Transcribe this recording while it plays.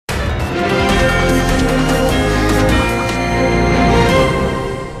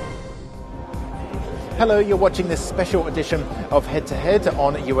Hello, you're watching this special edition of Head to Head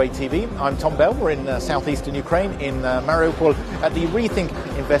on UATV. I'm Tom Bell. We're in southeastern Ukraine, in Mariupol, at the Rethink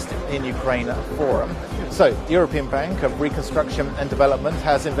Invest in Ukraine Forum. So, the European Bank of Reconstruction and Development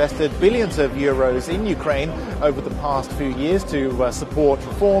has invested billions of euros in Ukraine over the past few years to support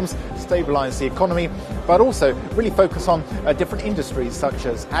reforms, stabilize the economy, but also really focus on different industries such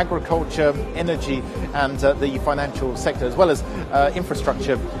as agriculture, energy, and the financial sector, as well as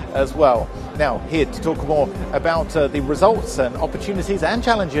infrastructure as well. Now, here to talk more about the results and opportunities and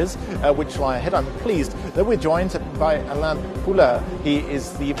challenges which lie ahead, I'm pleased that we're joined by Alain. He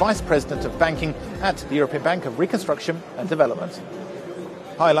is the Vice President of Banking at the European Bank of Reconstruction and Development.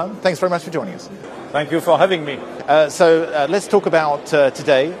 Hi, Alain. Thanks very much for joining us. Thank you for having me. Let's talk about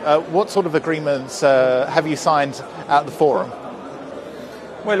today. What sort of agreements have you signed at the forum?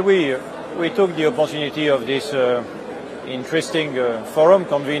 Well, we took the opportunity of this interesting forum,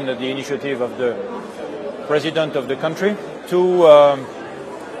 convened at the initiative of the President of the country, to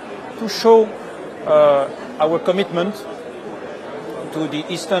show our commitment to the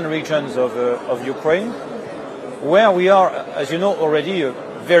eastern regions of Ukraine, where we are, as you know, already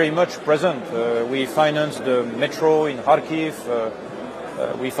very much present. We finance the metro in Kharkiv,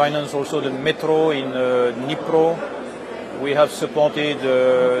 we finance also the metro in Dnipro. We have supported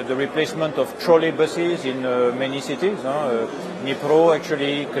the replacement of trolley buses in many cities. Dnipro,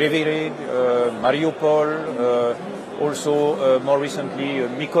 actually, Kryvyi Rih, Mariupol, also more recently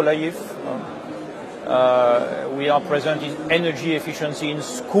Mykolaiv. We are present in energy efficiency in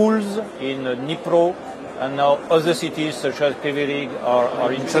schools in Dnipro, and now other cities such as Kryvyi Rih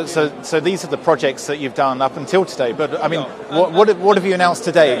are in. So these are the projects that you've done up until today. But I mean, what have you announced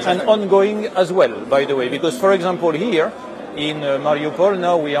today? And ongoing as well, by the way, because for example here in Mariupol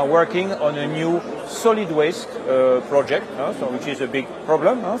now we are working on a new solid waste project, which is a big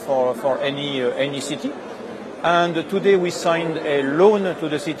problem for any city. And today we signed a loan to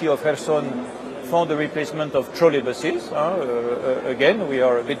the city of Kherson for the replacement of trolleybuses. Again, we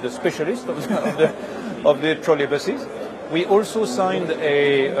are a bit the specialist of the trolleybuses. We also signed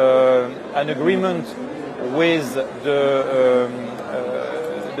an agreement with the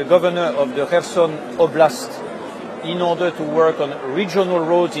governor of the Kherson Oblast in order to work on regional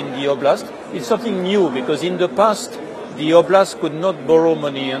roads in the Oblast. It's something new because in the past the Oblast could not borrow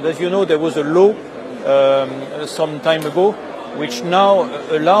money, and as you know there was a law some time ago which now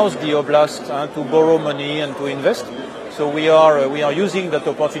allows the Oblast to borrow money and to invest. So we are using that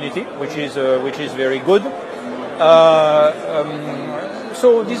opportunity, which is very good.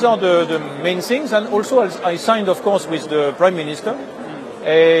 So these are the main things, and also I signed, of course, with the Prime Minister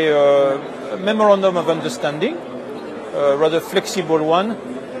a memorandum of understanding, a rather flexible one,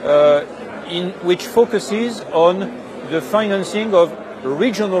 in which focuses on the financing of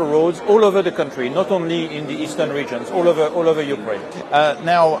regional roads all over the country, not only in the eastern regions, all over Ukraine.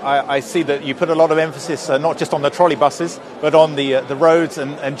 Now, I see that you put a lot of emphasis not just on the trolley buses, but on the roads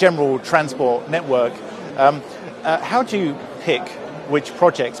and general transport network. How do you pick which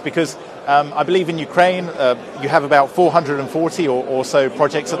projects? Because I believe in Ukraine you have about 440 or so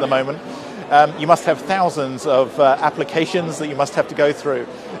projects at the moment. You must have thousands of applications that you must have to go through.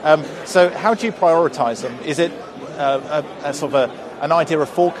 So how do you prioritize them? Is it a sort of an idea of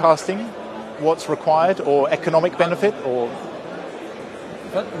forecasting what's required, or economic benefit, or?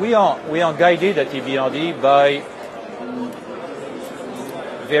 But we are guided at EBRD by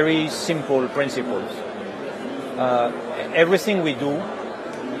very simple principles. Everything we do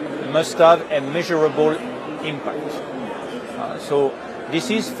must have a measurable impact. So this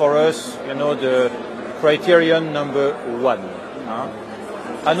is for us, the criterion number one.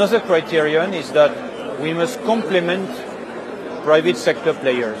 Another criterion is that we must complement private sector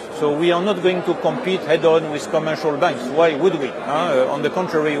players. So we are not going to compete head-on with commercial banks. Why would we? On the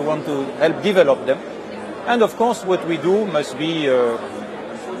contrary, we want to help develop them. And of course, what we do must be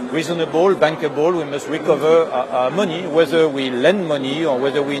reasonable, bankable. We must recover our money, whether we lend money or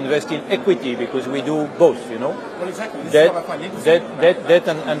whether we invest in equity, because we do both, Well, exactly. Debt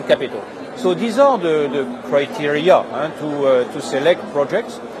and capital. So these are the criteria to select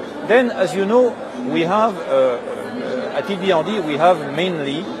projects. Then, as you know, we have at EBRD we have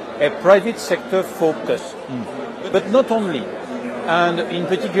mainly a private sector focus, but not only. And in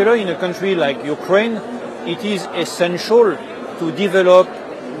particular, in a country like Ukraine, it is essential to develop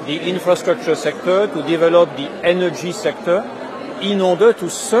the infrastructure sector, to develop the energy sector, in order to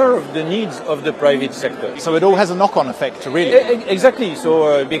serve the needs of the private sector. So it all has a knock-on effect, really. Exactly.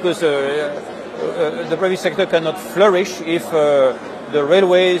 So because the private sector cannot flourish if the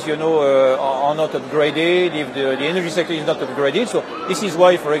railways, are not upgraded, if the energy sector is not upgraded. So this is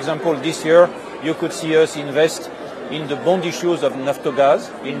why, for example, this year you could see us invest in the bond issues of Naftogaz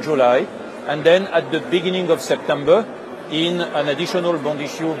in July, and then at the beginning of September in an additional bond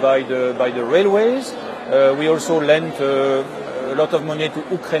issue by the railways. We also lent a lot of money to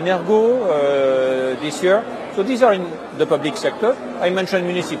Ukrainian this year. So these are in the public sector. I mentioned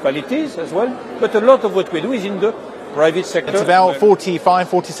municipalities as well, but a lot of what we do is in the private sector. It's about 45,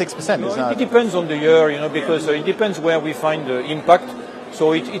 46%, isn't it? It depends on the year, because it depends where we find the impact.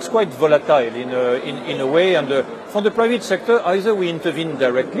 So it's quite volatile in a way. And for the private sector, either we intervene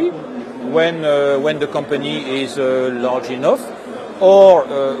directly when the company is large enough, or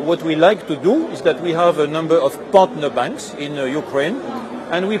what we like to do is that we have a number of partner banks in Ukraine,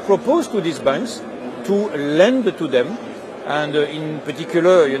 and we propose to these banks to lend to them, and in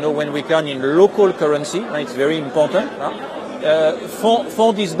particular, when we can in local currency, it's very important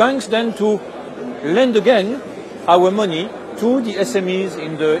for these banks then to lend again our money to the SMEs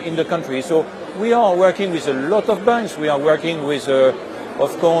in the country. So we are working with a lot of banks. We are working with,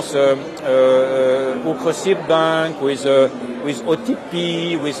 of course, Ukrainian Bank, with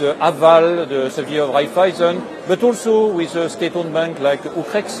OTP, with Aval, the subsidiary of Raiffeisen, but also with a state-owned bank like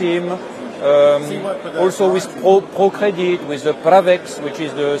Ukrainian. Also with ProCredit, with the Pravex, which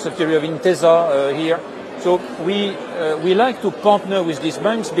is the subsidiary of Intesa here. So we like to partner with these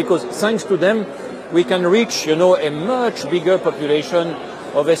banks because thanks to them we can reach a much bigger population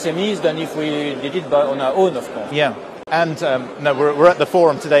of SMEs than if we did it on our own, of course. Yeah, and we're at the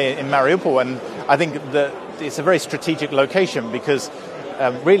forum today in Mariupol, and I think that it's a very strategic location because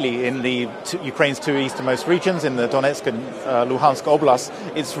really in Ukraine's two easternmost regions, in the Donetsk and Luhansk Oblast,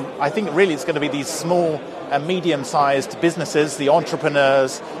 I think really it's going to be these small and medium-sized businesses, the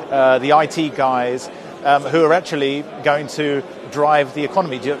entrepreneurs, the IT guys, who are actually going to drive the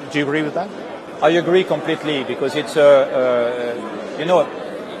economy. Do you agree with that? I agree completely, because it's in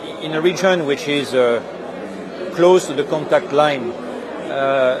a region which is close to the contact line.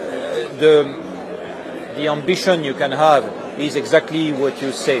 The ambition you can have is exactly what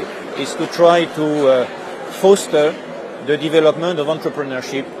you say, is to try to foster the development of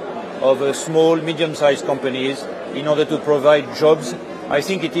entrepreneurship of small, medium-sized companies in order to provide jobs. I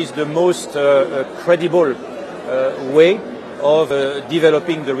think it is the most credible way of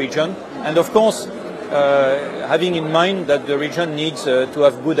developing the region. And of course, having in mind that the region needs to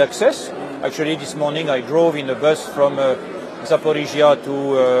have good access. Actually, this morning I drove in a bus from Zaporizhia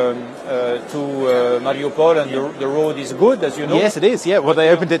to Mariupol, and the road is good, as you know. Yes, it is. Yeah, well, they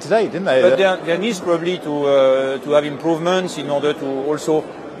opened it today, didn't they? But there needs probably to have improvements in order to also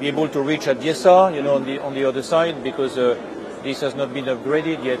be able to reach Odessa, on the other side, because this has not been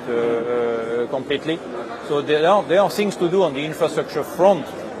upgraded yet completely. So there are things to do on the infrastructure front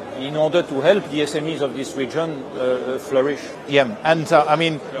in order to help the SMEs of this region flourish. Yeah, and I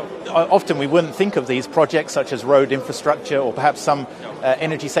mean, often we wouldn't think of these projects such as road infrastructure or perhaps some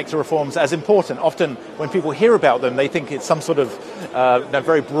energy sector reforms as important. Often when people hear about them, they think it's some sort of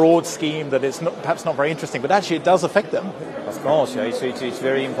very broad scheme that it's perhaps not very interesting, but actually it does affect them. Of course, yeah, it's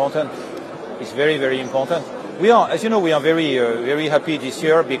very important. It's very, very important. We are, as you know, we are very, very happy this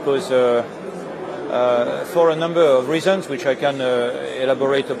year because for a number of reasons which I can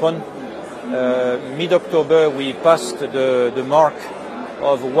elaborate upon. Mid-October we passed the mark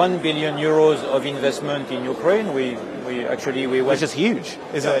of 1 billion euros of investment in Ukraine. We went, which is huge,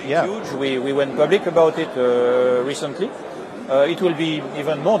 isn't it? Yeah, huge. We went public about it recently. It will be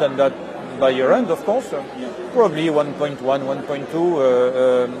even more than that by year end, of course. Probably 1.1,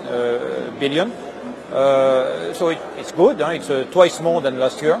 1.2 billion. So it's good. It's twice more than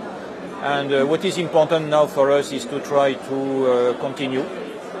last year. And what is important now for us is to try to continue,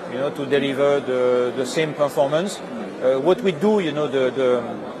 to deliver the same performance. What we do,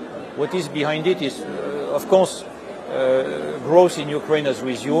 what is behind it is, of course, growth in Ukraine has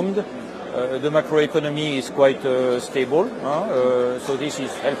resumed. The macroeconomy is quite stable, so this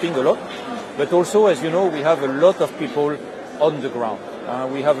is helping a lot. But also, as you know, we have a lot of people on the ground.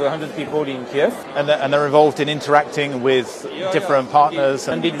 We have 100 people in Kiev. And they're involved in interacting with different partners.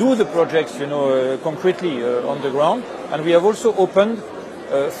 And they do the projects, concretely on the ground. And we have also opened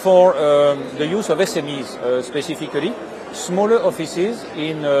for the use of SMEs specifically, smaller offices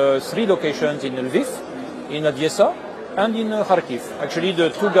in 3 locations in Lviv, in Odessa, and in Kharkiv. Actually, the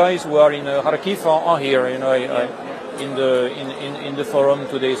 2 guys who are in Kharkiv are here, in the forum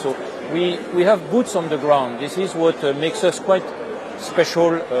today. So we have boots on the ground. This is what makes us quite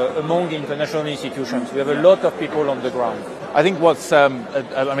special among international institutions. We have a lot of people on the ground. I think what's, I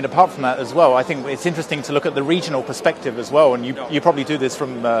mean, apart from that as well, I think it's interesting to look at the regional perspective as well. And you probably do this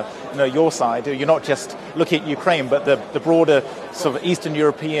from your side. You're not just looking at Ukraine, but the broader sort of Eastern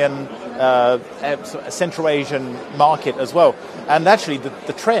European, Central Asian market as well. And actually,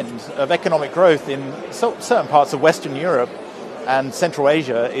 the trend of economic growth in certain parts of Western Europe and Central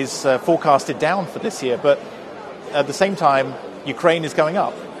Asia is forecasted down for this year. But at the same time, Ukraine is going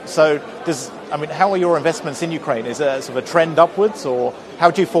up. So how are your investments in Ukraine? Is it sort of a trend upwards, or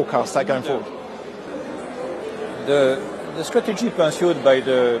how do you forecast that going forward? The strategy pursued by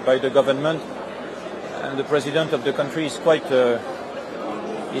the government and the president of the country is quite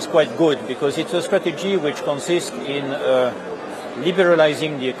good, because it's a strategy which consists in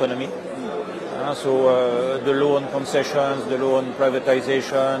liberalizing the economy. The loan concessions, the loan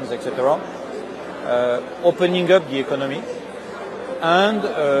privatizations, etc. Opening up the economy and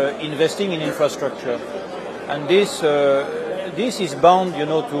investing in infrastructure. And this is bound,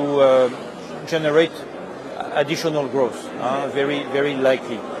 to generate additional growth, very, very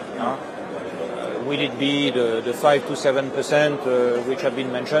likely. Will it be the 5 to 7% which have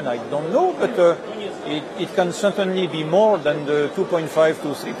been mentioned? I don't know, but it can certainly be more than the 2.5 to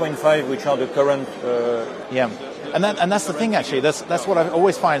 3.5 which are the current. Yeah, and that's the thing actually. That's what I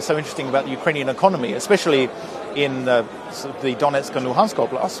always find so interesting about the Ukrainian economy, especially in the Donetsk and Luhansk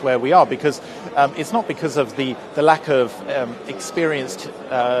Oblast where we are, because it's not because of the lack of experienced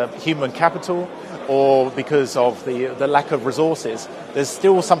human capital or because of the lack of resources. There's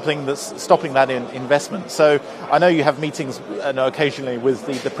still something that's stopping that investment. So I know you have meetings occasionally with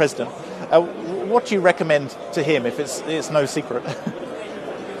the president. What do you recommend to him, if it's no secret?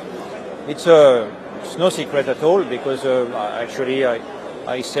 It's no secret at all, because actually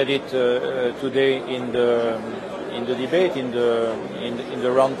I said it today in the debate, in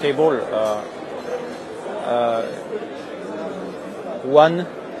the round table. One,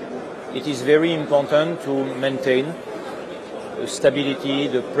 it is very important to maintain the stability,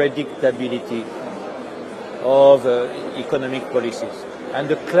 the predictability of economic policies, and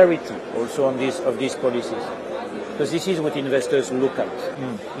the clarity also of these policies, because this is what investors look at.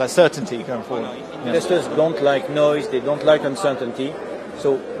 Like certainty going forward. Investors don't like noise, they don't like uncertainty.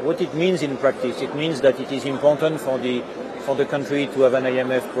 So what it means in practice, it means that it is important for the country to have an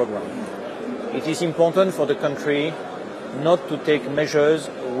IMF program. It is important for the country not to take measures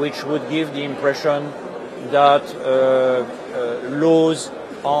which would give the impression that laws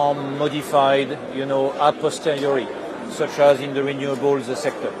are modified, a posteriori, such as in the renewables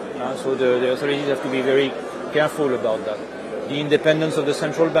sector. So the authorities have to be very careful about that. The independence of the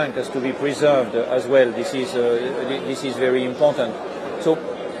central bank has to be preserved as well. This is very important. So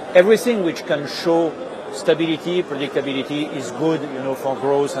everything which can show stability, predictability is good, for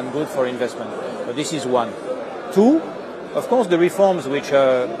growth and good for investment. So this is one. Two, of course, the reforms which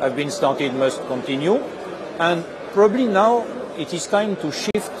have been started must continue, and probably now it is time to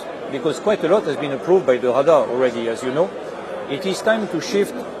shift, because quite a lot has been approved by the Rada already, as you know. It is time to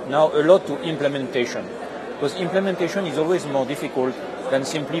shift now a lot to implementation, because implementation is always more difficult than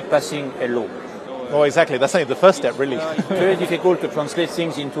simply passing a law. Oh, exactly. That's only the first step, really. It's very difficult to translate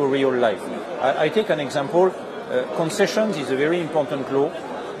things into real life. I take an example. Concessions is a very important law,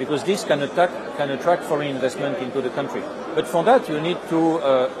 because this can attract foreign investment into the country. But for that, you need to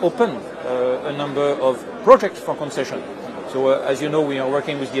open a number of projects for concession. So, as you know, we are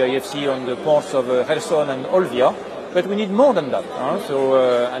working with the IFC on the ports of Kherson and Olvia, but we need more than that.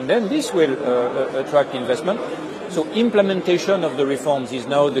 And then this will attract investment. So implementation of the reforms is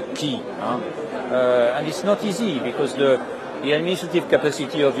now the key. And it's not easy, because the administrative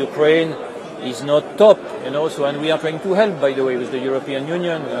capacity of Ukraine is not top, so, and we are trying to help, by the way, with the European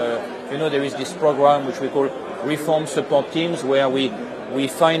Union. There is this program which we call Reform Support Teams, where we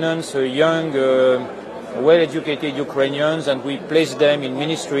finance young, well-educated Ukrainians, and we place them in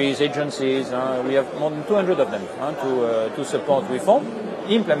ministries, agencies. We have more than 200 of them to support reform,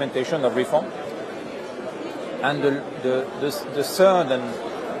 implementation of reform. And the third and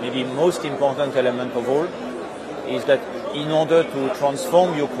maybe most important element of all is that in order to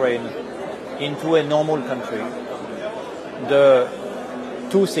transform Ukraine into a normal country, the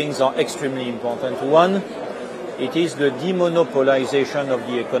two things are extremely important. One, it is the demonopolization of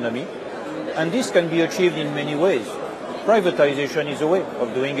the economy, and this can be achieved in many ways. Privatization is a way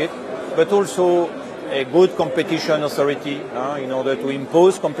of doing it, but also a good competition authority in order to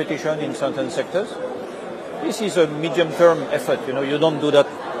impose competition in certain sectors. This is a medium-term effort. You don't do that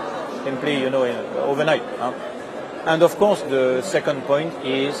simply, overnight. And of course, the second point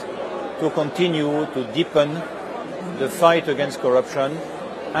is to continue to deepen the fight against corruption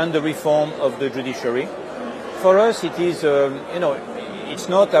and the reform of the judiciary for us, it is, it's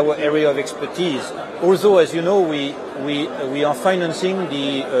not our area of expertise. Although, as you know, we are financing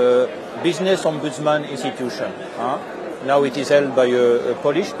the Business Ombudsman institution. Now it is held by a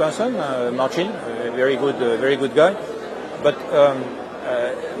Polish person, Marcin, a very good guy. But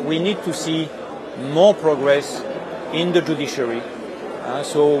we need to see more progress in the judiciary.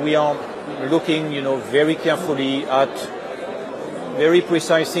 So we are looking, very carefully at very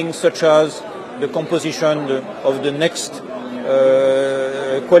precise things such as the composition of the next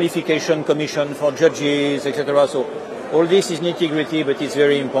qualification commission for judges, etc. So all this is nitty-gritty, but it's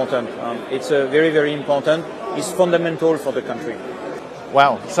very important. It's very important. It's fundamental for the country.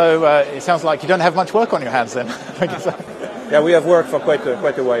 Wow. So it sounds like you don't have much work on your hands then. Thank you, sir. Yeah, we have worked for quite a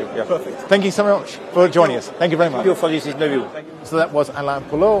while. Yeah. Perfect. Thank you so much for joining us. Thank you very much. Thank you for this interview. So that was Alain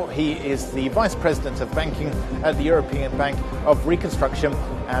Pilloux. He is the Vice President of Banking at the European Bank of Reconstruction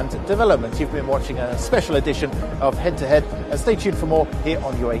and Development. You've been watching a special edition of Head to Head. Stay tuned for more here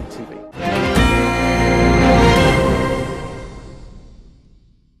on UATV.